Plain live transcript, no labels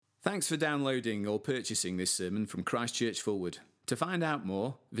Thanks for downloading or purchasing this sermon from Christchurch Fulwood. To find out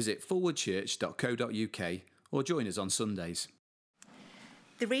more, visit fulwoodchurch.co.uk or join us on Sundays.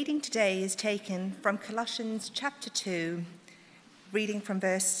 The reading today is taken from Colossians chapter 2, reading from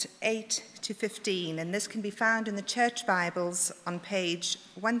verse 8 to 15, and this can be found in the Church Bibles on page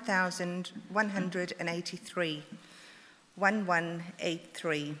 1183,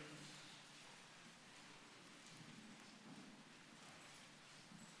 1183.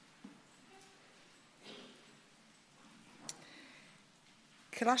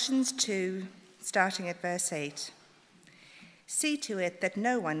 Colossians 2, starting at verse 8. See to it that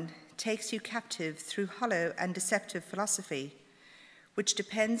no one takes you captive through hollow and deceptive philosophy, which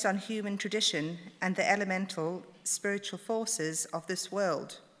depends on human tradition and the elemental spiritual forces of this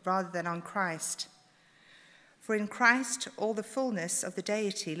world, rather than on Christ. For in Christ all the fullness of the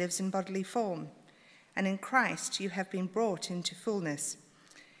deity lives in bodily form, and in Christ you have been brought into fullness.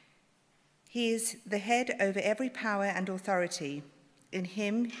 He is the head over every power and authority. In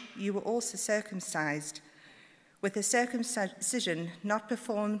him you were also circumcised, with a circumcision not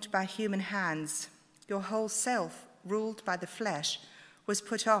performed by human hands. Your whole self, ruled by the flesh, was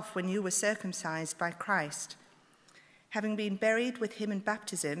put off when you were circumcised by Christ, having been buried with him in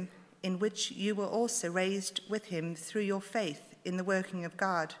baptism, in which you were also raised with him through your faith in the working of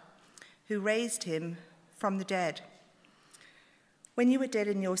God, who raised him from the dead. When you were dead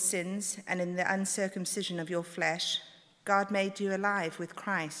in your sins and in the uncircumcision of your flesh, God made you alive with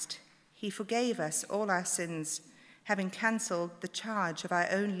Christ. He forgave us all our sins, having cancelled the charge of our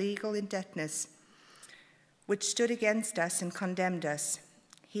own legal indebtedness, which stood against us and condemned us.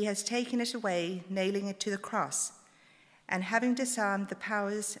 He has taken it away, nailing it to the cross, and having disarmed the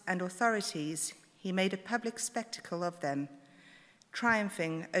powers and authorities, he made a public spectacle of them,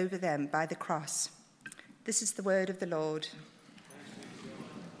 triumphing over them by the cross. This is the word of the Lord.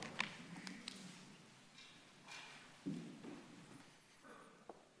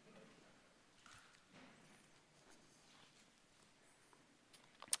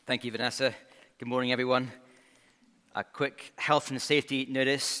 Thank you, Vanessa. Good morning, everyone. A quick health and safety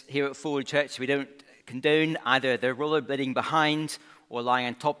notice. Here at Fulwood Church, we don't condone either the rollerblading behind or lying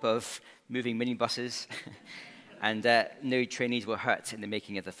on top of moving minibuses, and no trainees were hurt in the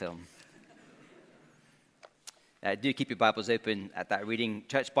making of the film. Do keep your Bibles open at that reading.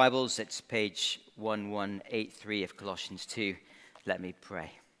 Church Bibles, it's page 1183 of Colossians 2. Let me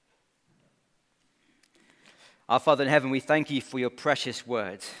pray. Our Father in heaven, we thank you for your precious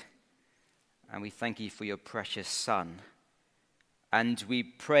word, and we thank you for your precious Son. And we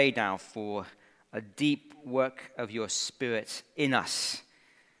pray now for a deep work of your Spirit in us,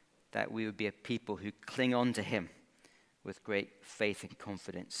 that we would be a people who cling on to him with great faith and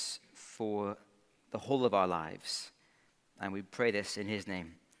confidence for the whole of our lives. And we pray this in his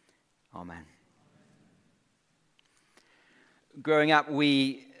name. Amen. Growing up,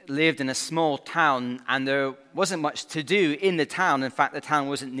 we lived in a small town, and there wasn't much to do in the town. In fact, the town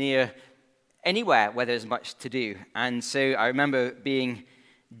wasn't near anywhere where there's much to do. And so I remember being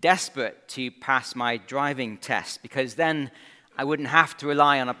desperate to pass my driving test, because then I wouldn't have to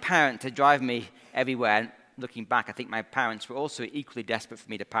rely on a parent to drive me everywhere. And looking back, I think my parents were also equally desperate for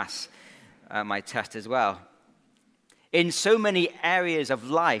me to pass my test as well. In so many areas of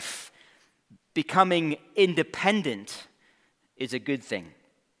life, becoming independent is a good thing.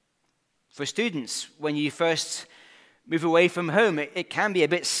 For students, when you first move away from home, it can be a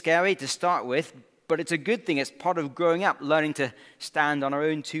bit scary to start with, but it's a good thing. It's part of growing up, learning to stand on our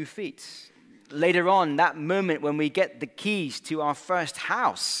own 2 feet. Later on, that moment when we get the keys to our first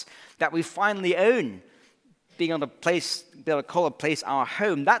house that we finally own, being able to call a place our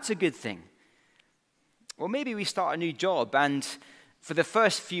home, that's a good thing. Or maybe we start a new job, and for the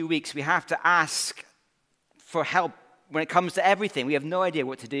first few weeks, we have to ask for help when it comes to everything. We have no idea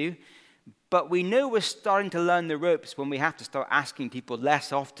what to do. But we know we're starting to learn the ropes when we have to start asking people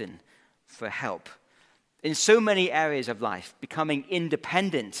less often for help. In so many areas of life, becoming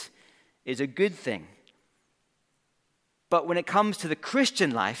independent is a good thing. But when it comes to the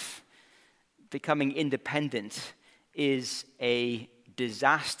Christian life, becoming independent is a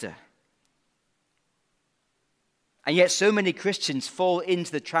disaster. And yet so many Christians fall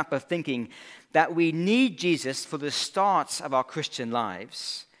into the trap of thinking that we need Jesus for the start of our Christian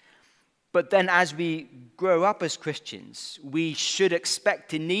lives. But then as we grow up as Christians, we should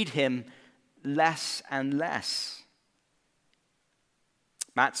expect to need him less and less.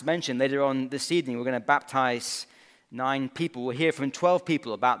 Matt's mentioned later on this evening, we're going to baptize 9 people. We'll hear from 12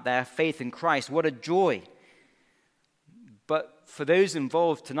 people about their faith in Christ. What a joy. But for those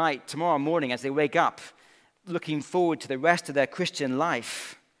involved tonight, tomorrow morning, as they wake up, looking forward to the rest of their Christian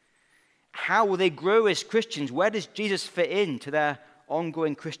life, How will they grow as Christians? Where does Jesus fit into their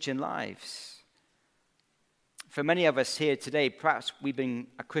ongoing Christian lives? For many of us here today, perhaps we've been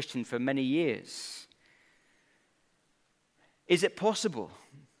a Christian for many years. Is it possible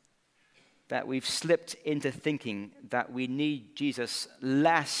that we've slipped into thinking that we need Jesus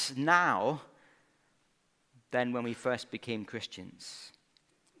less now than when we first became Christians?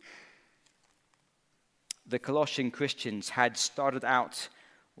 The Colossian Christians had started out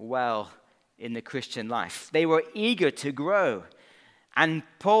well in the Christian life. They were eager to grow, and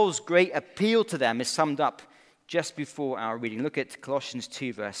Paul's great appeal to them is summed up just before our reading. Look at Colossians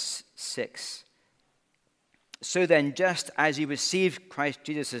 2, verse 6. So then, just as you received Christ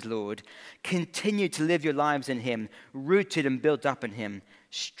Jesus as Lord, continue to live your lives in him, rooted and built up in him,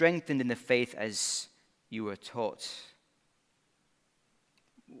 strengthened in the faith as you were taught.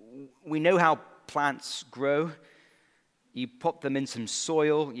 We know how plants grow. You pop them in some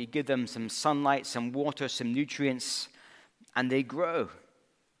soil, you give them some sunlight, some water, some nutrients, and they grow.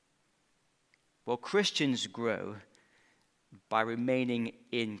 Well, Christians grow by remaining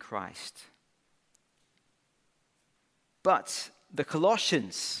in Christ. But the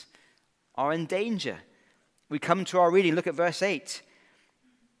Colossians are in danger. We come to our reading, look at verse 8.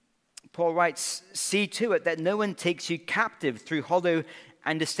 Paul writes, "See to it that no one takes you captive through hollow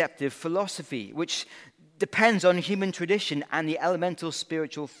and deceptive philosophy, which depends on human tradition and the elemental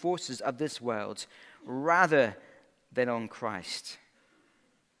spiritual forces of this world, rather than on Christ."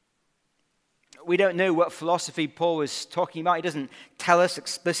 We don't know what philosophy Paul was talking about. He doesn't tell us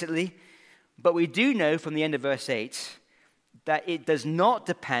explicitly. But we do know from the end of verse 8 that it does not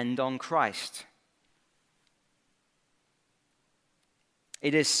depend on Christ.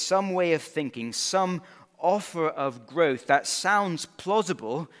 It is some way of thinking, some offer of growth that sounds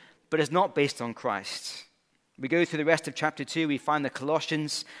plausible, but is not based on Christ. We go through the rest of chapter 2, we find the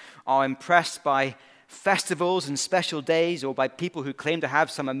Colossians are impressed by festivals and special days, or by people who claim to have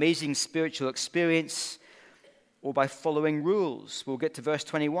some amazing spiritual experience, or by following rules. We'll get to verse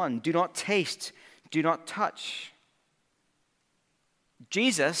 21. Do not taste, do not touch.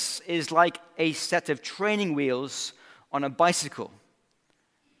 Jesus is like a set of training wheels on a bicycle.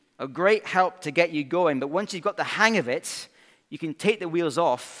 A great help to get you going, but once you've got the hang of it, you can take the wheels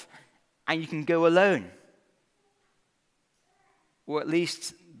off and you can go alone. Or at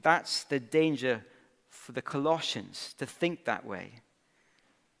least that's the danger for the Colossians, to think that way.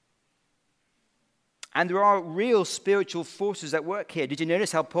 And there are real spiritual forces at work here. Did you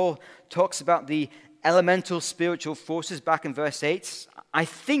notice how Paul talks about the elemental spiritual forces back in verse 8? I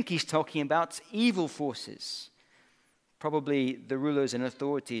think he's talking about evil forces. Probably the rulers and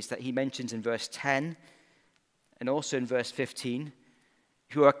authorities that he mentions in verse 10 and also in verse 15,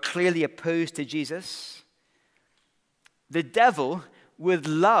 who are clearly opposed to Jesus. The devil would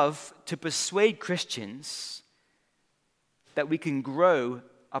love to persuade Christians that we can grow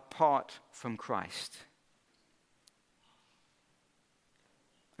apart from Christ.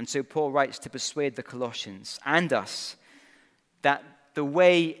 And so Paul writes to persuade the Colossians and us that the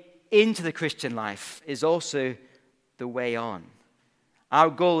way into the Christian life is also the way on.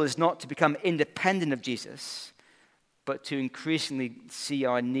 Our goal is not to become independent of Jesus, but to increasingly see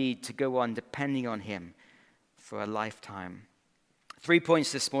our need to go on depending on him for a lifetime. 3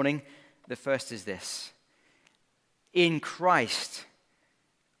 points this morning. The first is this: in Christ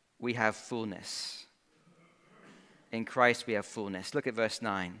we have fullness. In Christ we have fullness. Look at verse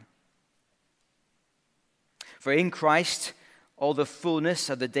 9. For in Christ all the fullness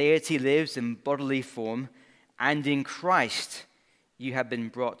of the deity lives in bodily form, and in Christ you have been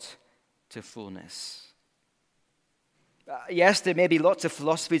brought to fullness. Yes, there may be lots of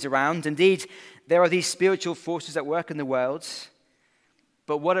philosophies around. Indeed, there are these spiritual forces at work in the world.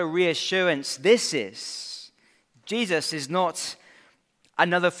 But what a reassurance this is. Jesus is not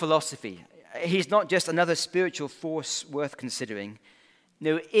another philosophy. He's not just another spiritual force worth considering.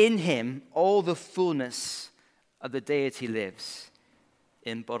 No, in him, all the fullness of the deity lives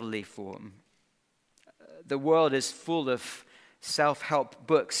in bodily form. The world is full of self-help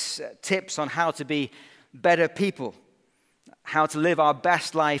books, tips on how to be better people, how to live our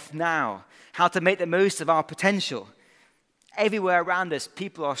best life now, how to make the most of our potential. Everywhere around us,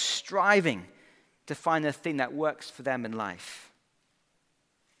 people are striving to find the thing that works for them in life.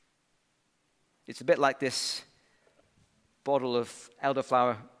 It's a bit like this bottle of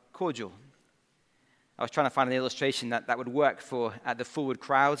elderflower cordial. I was trying to find an illustration that would work for at the Forward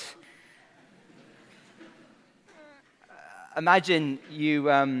crowd. Imagine you,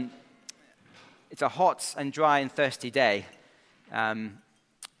 it's a hot and dry and thirsty day.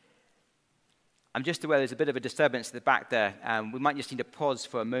 I'm just aware there's a bit of a disturbance at the back there. We might just need to pause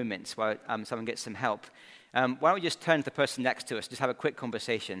for a moment while someone gets some help. Why don't we just turn to the person next to us, just have a quick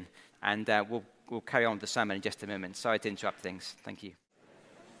conversation, and we'll carry on with the sermon in just a moment. Sorry to interrupt things. Thank you.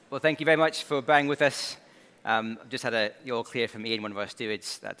 Well, thank you very much for bearing with us. I've just had the all clear from Ian, one of our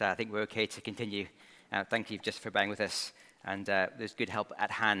stewards, that I think we're okay to continue. Thank you just for bearing with us. And there's good help at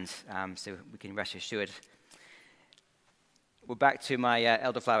hand, so we can rest assured. We're back to my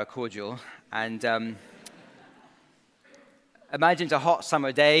elderflower cordial, and imagine it's a hot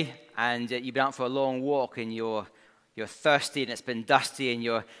summer day, and you've been out for a long walk, and you're thirsty, and it's been dusty, and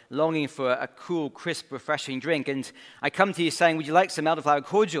you're longing for a cool, crisp, refreshing drink. And I come to you saying, would you like some elderflower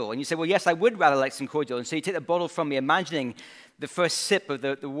cordial? And you say, well, yes, I would rather like some cordial. And so you take the bottle from me, imagining the first sip of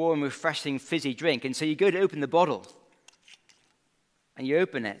the warm, refreshing, fizzy drink. And so you go to open the bottle, and you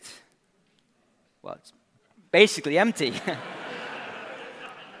open it. Well, it's basically empty.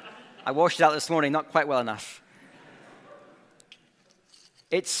 I washed it out this morning, not quite well enough.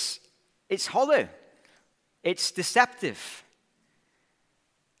 It's hollow. It's deceptive.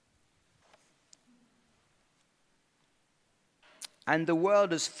 And the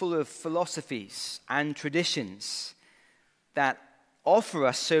world is full of philosophies and traditions that offer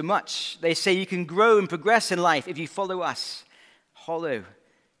us so much. They say you can grow and progress in life if you follow us. Hollow,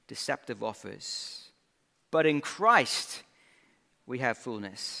 deceptive offers. But in Christ, we have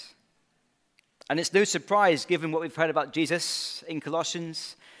fullness. And it's no surprise, given what we've heard about Jesus in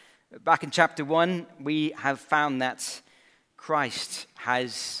Colossians. Back in chapter 1, we have found that Christ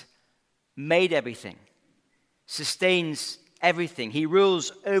has made everything, sustains everything. He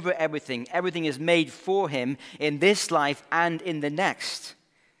rules over everything. Everything is made for him in this life and in the next.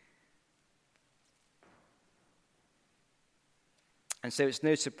 And so it's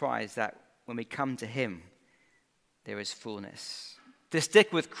no surprise that when we come to him, there is fullness. To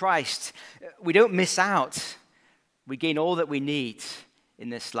stick with Christ, we don't miss out. We gain all that we need in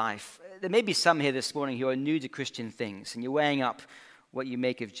this life. There may be some here this morning who are new to Christian things, and you're weighing up what you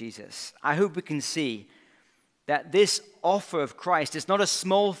make of Jesus. I hope we can see that this offer of Christ is not a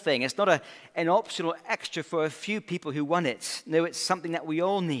small thing. It's not an optional extra for a few people who want it. No, it's something that we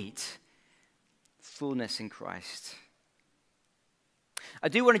all need. Fullness in Christ. I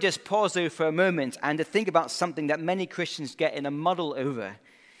do want to just pause, though, for a moment and to think about something that many Christians get in a muddle over.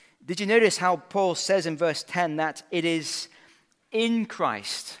 Did you notice how Paul says in verse 10 that it is in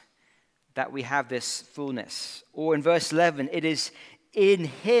Christ that we have this fullness? Or in verse 11, it is in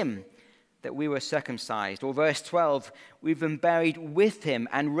him that we were circumcised. Or verse 12, we've been buried with him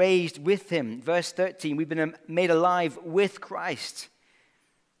and raised with him. Verse 13, we've been made alive with Christ.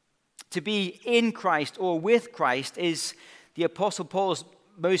 To be in Christ or with Christ is the Apostle Paul's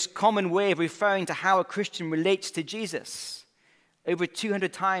most common way of referring to how a Christian relates to Jesus. Over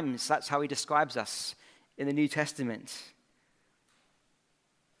 200 times, that's how he describes us in the New Testament.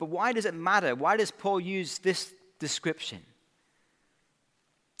 But why does it matter? Why does Paul use this description?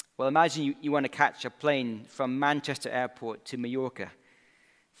 Well, imagine you want to catch a plane from Manchester Airport to Mallorca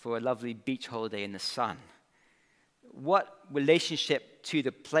for a lovely beach holiday in the sun. What relationship to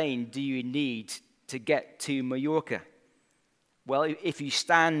the plane do you need to get to Mallorca? Well, if you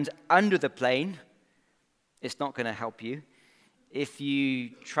stand under the plane, it's not going to help you. If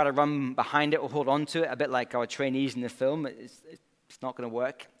you try to run behind it or hold on to it, a bit like our trainees in the film, it's not going to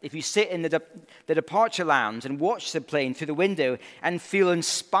work. If you sit in the departure lounge and watch the plane through the window and feel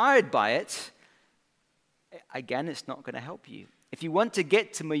inspired by it, again, it's not going to help you. If you want to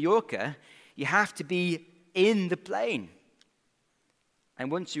get to Mallorca, you have to be in the plane.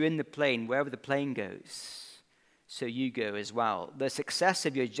 And once you're in the plane, wherever the plane goes, so you go as well. The success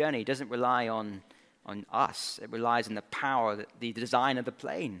of your journey doesn't rely on us. It relies on the power, the design of the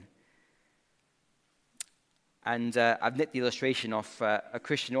plane. And I've nicked the illustration off a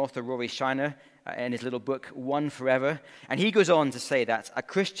Christian author, Rory Shiner, in his little book, One Forever. And he goes on to say that a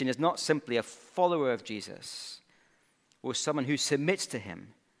Christian is not simply a follower of Jesus or someone who submits to him,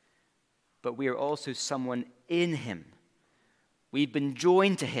 but we are also someone in him. We've been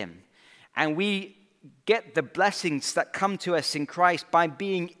joined to him, and we get the blessings that come to us in Christ by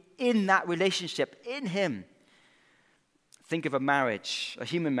being in that relationship, in him. Think of a marriage, a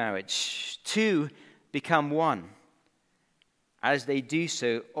human marriage. Two become one. As they do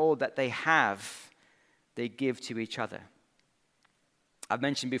so, all that they have, they give to each other. I've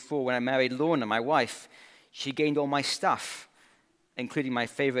mentioned before, when I married Lorna, my wife, she gained all my stuff, including my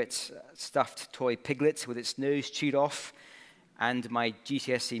favorite stuffed toy piglet with its nose chewed off, and my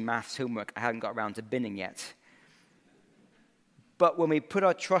GCSE maths homework I haven't got around to binning yet. But when we put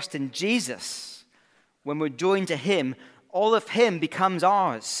our trust in Jesus, when we're joined to him, all of him becomes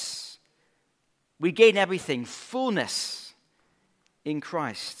ours. We gain everything, fullness in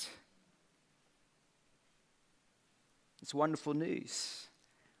Christ. It's wonderful news.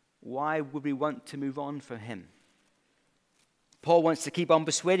 Why would we want to move on from him? Paul wants to keep on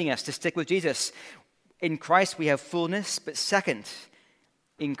persuading us to stick with Jesus. In Christ we have fullness, but second,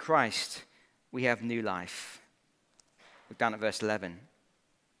 in Christ we have new life. Look down at verse 11.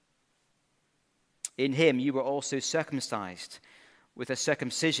 In him you were also circumcised with a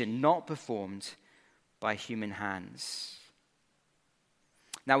circumcision not performed by human hands.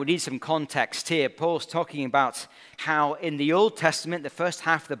 Now we need some context here. Paul's talking about how in the Old Testament, the first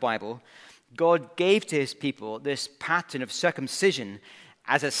half of the Bible, God gave to his people this pattern of circumcision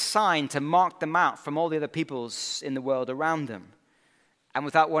as a sign to mark them out from all the other peoples in the world around them. And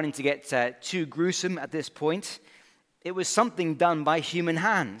without wanting to get too gruesome at this point, it was something done by human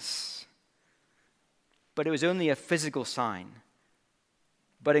hands. But it was only a physical sign.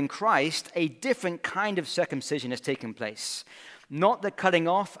 But in Christ, a different kind of circumcision has taken place. Not the cutting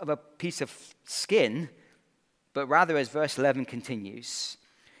off of a piece of skin, but rather, as verse 11 continues,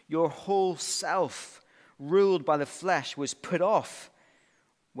 your whole self, ruled by the flesh, was put off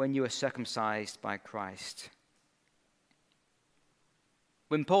when you were circumcised by Christ.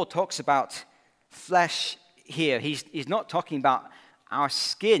 When Paul talks about flesh here, he's not talking about our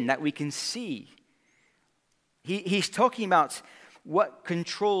skin that we can see. He's talking about what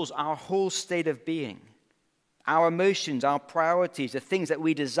controls our whole state of being. Our emotions, our priorities, the things that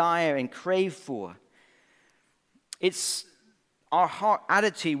we desire and crave for. It's our heart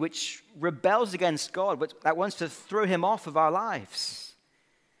attitude which rebels against God, that wants to throw him off of our lives.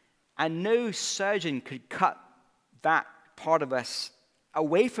 And no surgeon could cut that part of us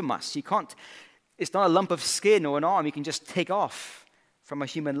away from us. It's not a lump of skin or an arm you can just take off from a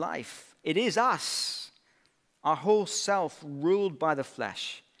human life. It is us, our whole self ruled by the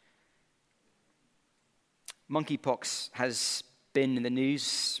flesh. Monkeypox has been in the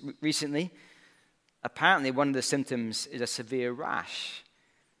news recently. Apparently, one of the symptoms is a severe rash.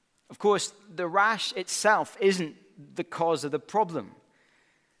 Of course, the rash itself isn't the cause of the problem.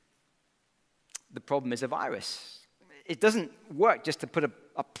 The problem is a virus. It doesn't work just to put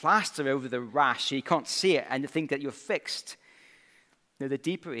a plaster over the rash so you can't see it and think that you're fixed. No, the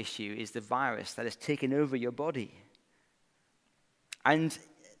deeper issue is the virus that has taken over your body. And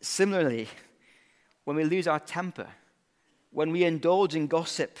similarly, when we lose our temper, when we indulge in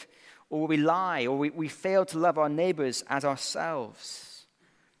gossip, or we lie, or we fail to love our neighbors as ourselves,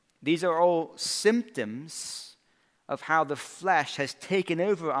 these are all symptoms of how the flesh has taken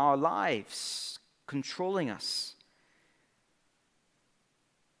over our lives, controlling us.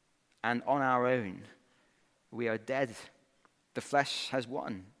 And on our own, we are dead. The flesh has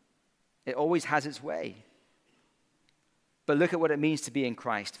won. It always has its way. But look at what it means to be in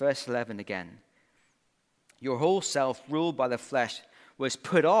Christ. Verse 11 again. Your whole self, ruled by the flesh, was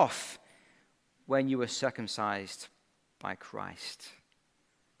put off when you were circumcised by Christ.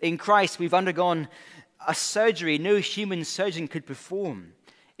 In Christ, we've undergone a surgery no human surgeon could perform,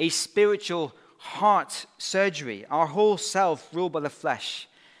 a spiritual heart surgery. Our whole self, ruled by the flesh,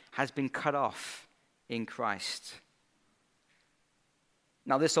 has been cut off in Christ.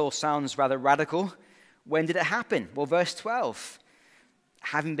 Now, this all sounds rather radical. When did it happen? Well, verse 12.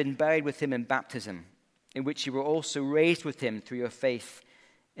 Having been buried with him in baptism, in which you were also raised with him through your faith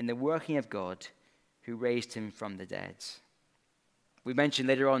in the working of God who raised him from the dead. We mentioned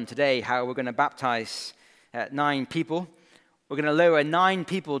later on today how we're going to baptize 9 people. We're going to lower 9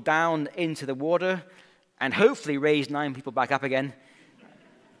 people down into the water and hopefully raise 9 people back up again.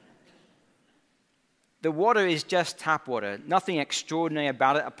 The water is just tap water. Nothing extraordinary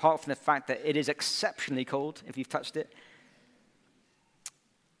about it apart from the fact that it is exceptionally cold if you've touched it.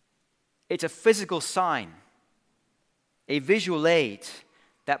 It's a physical sign, a visual aid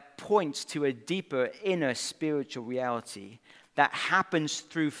that points to a deeper inner spiritual reality that happens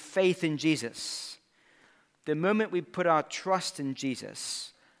through faith in Jesus. The moment we put our trust in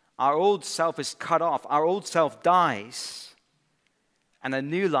Jesus, our old self is cut off, our old self dies, and a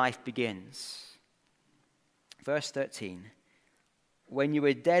new life begins. Verse 13, when you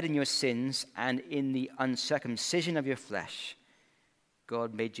were dead in your sins and in the uncircumcision of your flesh,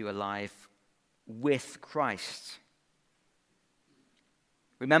 God made you alive with Christ.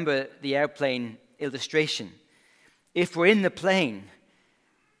 Remember the airplane illustration. If we're in the plane,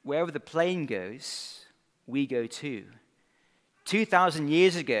 wherever the plane goes, we go too. 2,000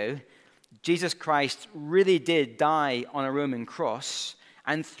 years ago, Jesus Christ really did die on a Roman cross,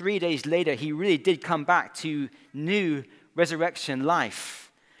 and 3 days later, he really did come back to new resurrection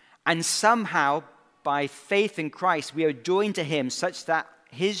life. And somehow, by faith in Christ, we are joined to him such that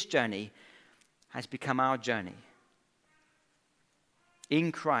his journey has become our journey.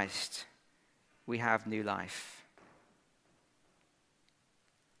 In Christ, we have new life.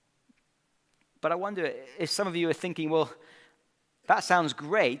 But I wonder if some of you are thinking, well, that sounds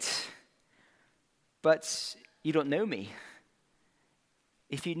great, but you don't know me.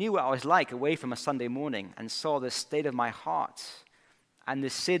 If you knew what I was like away from a Sunday morning and saw the state of my heart and the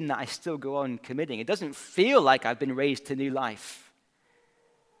sin that I still go on committing, it doesn't feel like I've been raised to new life.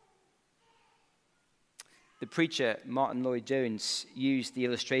 The preacher, Martin Lloyd-Jones, used the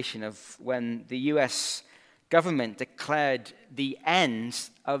illustration of when the U.S. government declared the end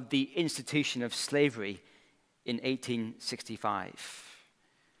of the institution of slavery in 1865.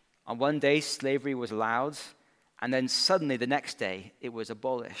 On one day, slavery was allowed, and then suddenly the next day, it was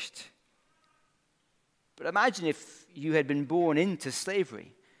abolished. But imagine if you had been born into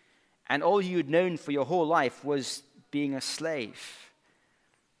slavery, and all you had known for your whole life was being a slave.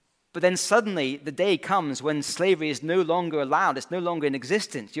 But then suddenly the day comes when slavery is no longer allowed, it's no longer in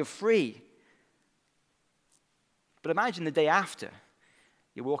existence, you're free. But imagine the day after.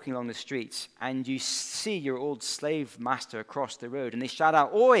 You're walking along the streets and you see your old slave master across the road and they shout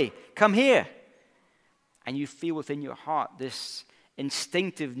out, "Oi, come here!" And you feel within your heart this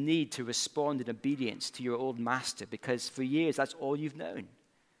instinctive need to respond in obedience to your old master because for years that's all you've known.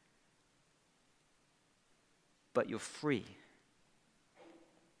 But you're free.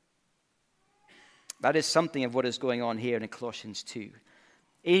 That is something of what is going on here in Colossians 2.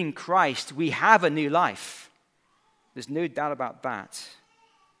 In Christ, we have a new life. There's no doubt about that.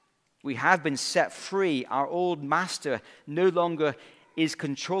 We have been set free. Our old master no longer is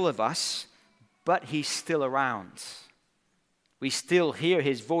control of us, but he's still around. We still hear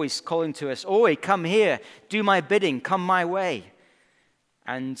his voice calling to us, "Oi, come here, do my bidding, come my way."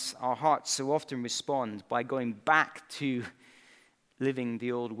 And our hearts so often respond by going back to living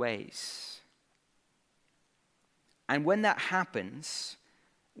the old ways. And when that happens,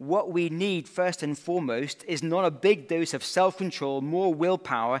 what we need first and foremost is not a big dose of self-control, more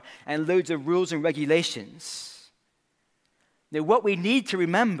willpower, and loads of rules and regulations. Now, what we need to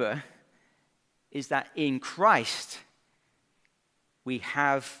remember is that in Christ, we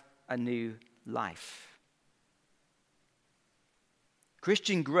have a new life.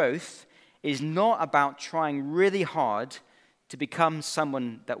 Christian growth is not about trying really hard to become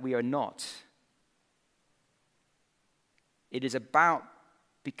someone that we are not. It is about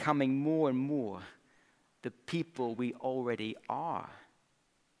becoming more and more the people we already are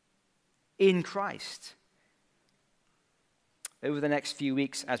in Christ. Over the next few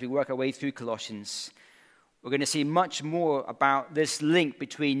weeks, as we work our way through Colossians, we're going to see much more about this link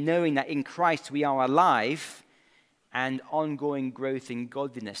between knowing that in Christ we are alive and ongoing growth in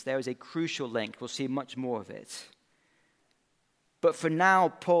godliness. There is a crucial link. We'll see much more of it. But for now,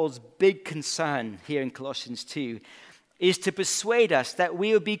 Paul's big concern here in Colossians 2 is to persuade us that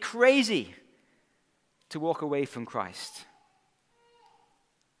we would be crazy to walk away from Christ.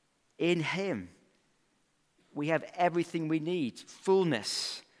 In him, we have everything we need,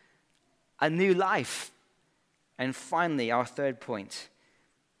 fullness, a new life. And finally, our third point,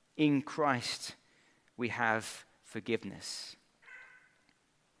 in Christ, we have forgiveness.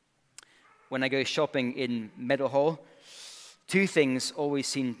 When I go shopping in Meadowhall, two things always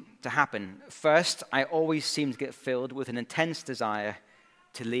seem to happen. First, I always seem to get filled with an intense desire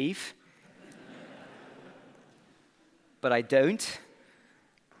to leave. But I don't.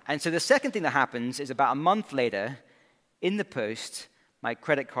 And so the second thing that happens is about a month later, in the post, my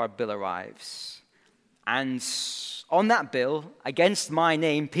credit card bill arrives. And on that bill, against my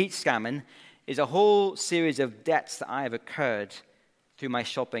name, Pete Scammon, is a whole series of debts that I have incurred through my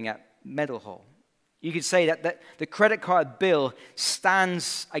shopping at Meadowhall. You could say that the credit card bill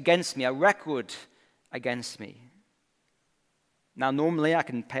stands against me, a record against me. Now, normally I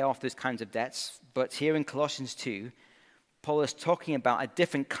can pay off those kinds of debts, but here in Colossians 2, Paul is talking about a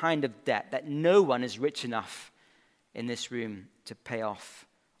different kind of debt that no one is rich enough in this room to pay off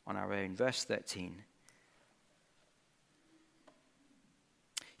on our own. Verse 13.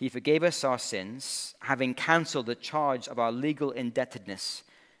 He forgave us our sins, having canceled the charge of our legal indebtedness,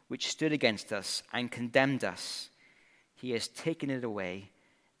 which stood against us and condemned us. He has taken it away,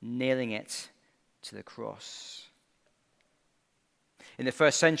 nailing it to the cross. In the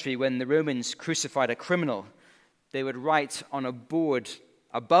first century, when the Romans crucified a criminal, they would write on a board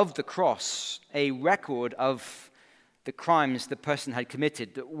above the cross a record of the crimes the person had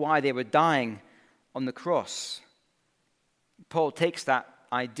committed, why they were dying on the cross. Paul takes that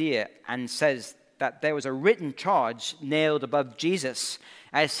idea and says that there was a written charge nailed above Jesus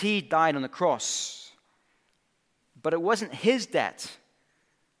as he died on the cross. But it wasn't his debt.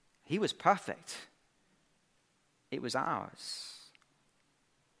 He was perfect. It was ours.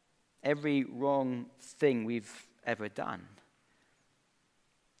 Every wrong thing we've ever done.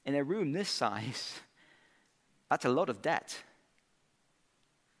 In a room this size, that's a lot of debt.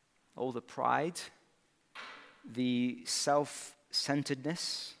 All the pride, the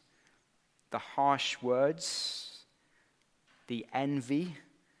self-centeredness, the harsh words, the envy,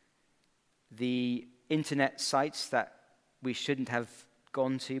 the internet sites that we shouldn't have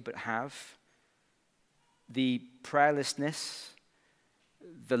gone to but have, the prayerlessness,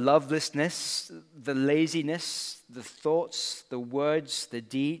 the lovelessness, the laziness, the thoughts, the words, the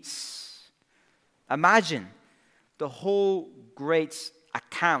deeds. Imagine the whole great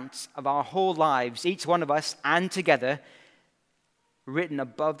account of our whole lives, each one of us and together, written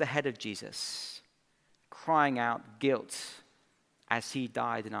above the head of Jesus, crying out guilt as he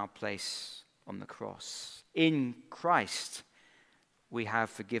died in our place on the cross. In Christ, we have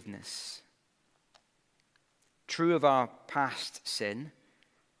forgiveness. True of our past sin,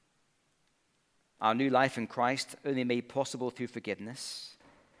 our new life in Christ only made possible through forgiveness,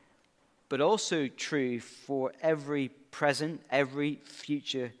 but also true for every present, every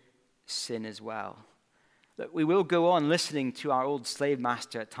future sin as well. That we will go on listening to our old slave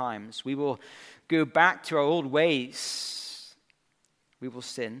master at times. We will go back to our old ways. We will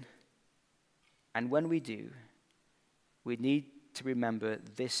sin. And when we do, we need to remember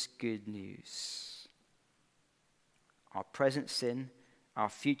this good news. Our present sin, our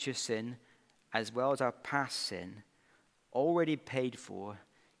future sin, as well as our past sin, already paid for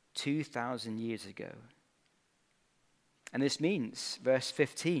 2,000 years ago. And this means, verse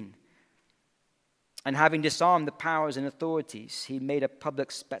 15, and having disarmed the powers and authorities, he made a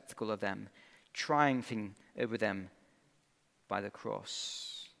public spectacle of them, triumphing over them by the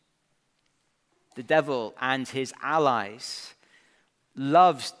cross. The devil and his allies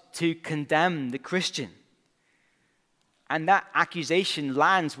loves to condemn the Christian. And that accusation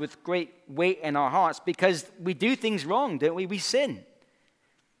lands with great weight in our hearts because we do things wrong, don't we? We sin.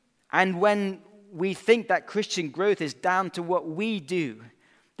 And when we think that Christian growth is down to what we do,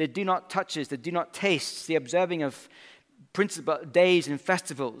 the do not touches, the do not tastes, the observing of principal days and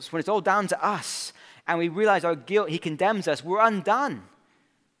festivals, when it's all down to us and we realize our guilt, he condemns us, we're undone.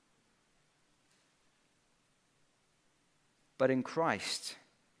 But in Christ,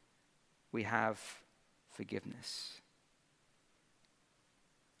 we have forgiveness.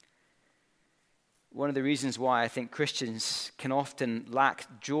 One of the reasons why I think Christians can often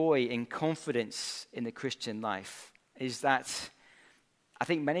lack joy and confidence in the Christian life is that I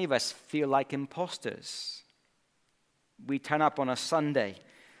think many of us feel like imposters. We turn up on a Sunday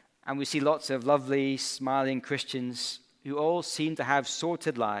and we see lots of lovely, smiling Christians who all seem to have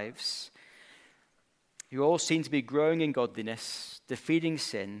sorted lives, who all seem to be growing in godliness, defeating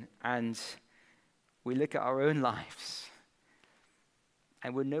sin, and we look at our own lives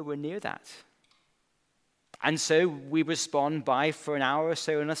and we're nowhere near that. And so we respond by, for an hour or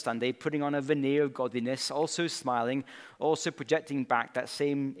so on a Sunday, putting on a veneer of godliness, also smiling, also projecting back that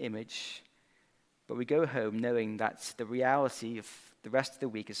same image. But we go home knowing that the reality of the rest of the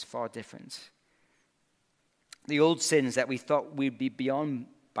week is far different. The old sins that we thought we'd be beyond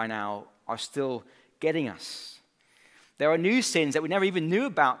by now are still getting us. There are new sins that we never even knew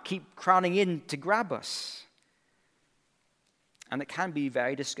about keep crowding in to grab us. And it can be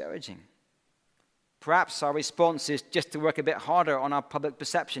very discouraging. Perhaps our response is just to work a bit harder on our public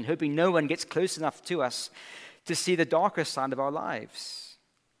perception, hoping no one gets close enough to us to see the darker side of our lives.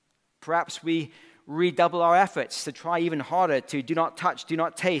 Perhaps we redouble our efforts to try even harder to do not touch, do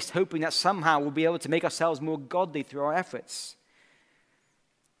not taste, hoping that somehow we'll be able to make ourselves more godly through our efforts.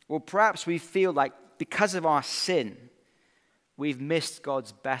 Or perhaps we feel like because of our sin, we've missed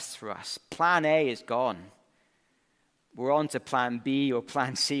God's best for us. Plan A is gone. We're on to plan B or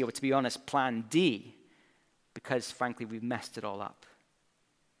plan C, or to be honest, plan D, because frankly, we've messed it all up.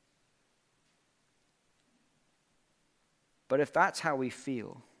 But if that's how we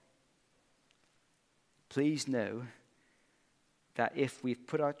feel, please know that if we've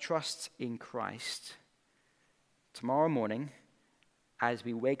put our trust in Christ, tomorrow morning, as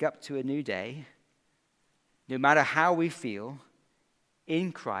we wake up to a new day, no matter how we feel,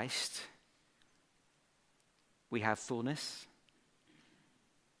 in Christ, we have fullness.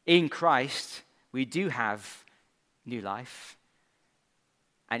 In Christ, we do have new life.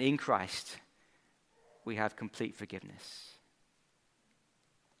 And in Christ, we have complete forgiveness.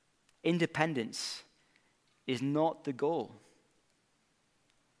 Independence is not the goal,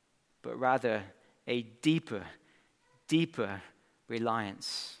 but rather a deeper, deeper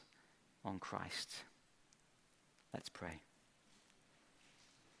reliance on Christ. Let's pray.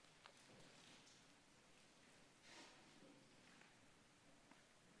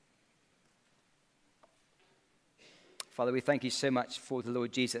 Father, we thank you so much for the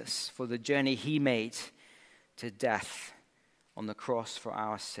Lord Jesus, for the journey he made to death on the cross for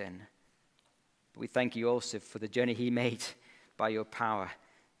our sin. We thank you also for the journey he made by your power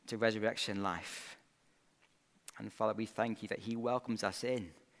to resurrection life. And Father, we thank you that he welcomes us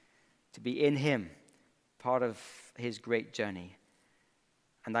in, to be in him, part of his great journey.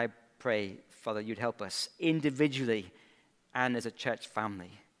 And I pray, Father, you'd help us individually and as a church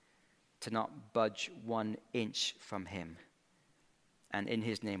family to not budge 1 inch from him. And in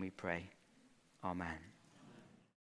his name we pray. Amen.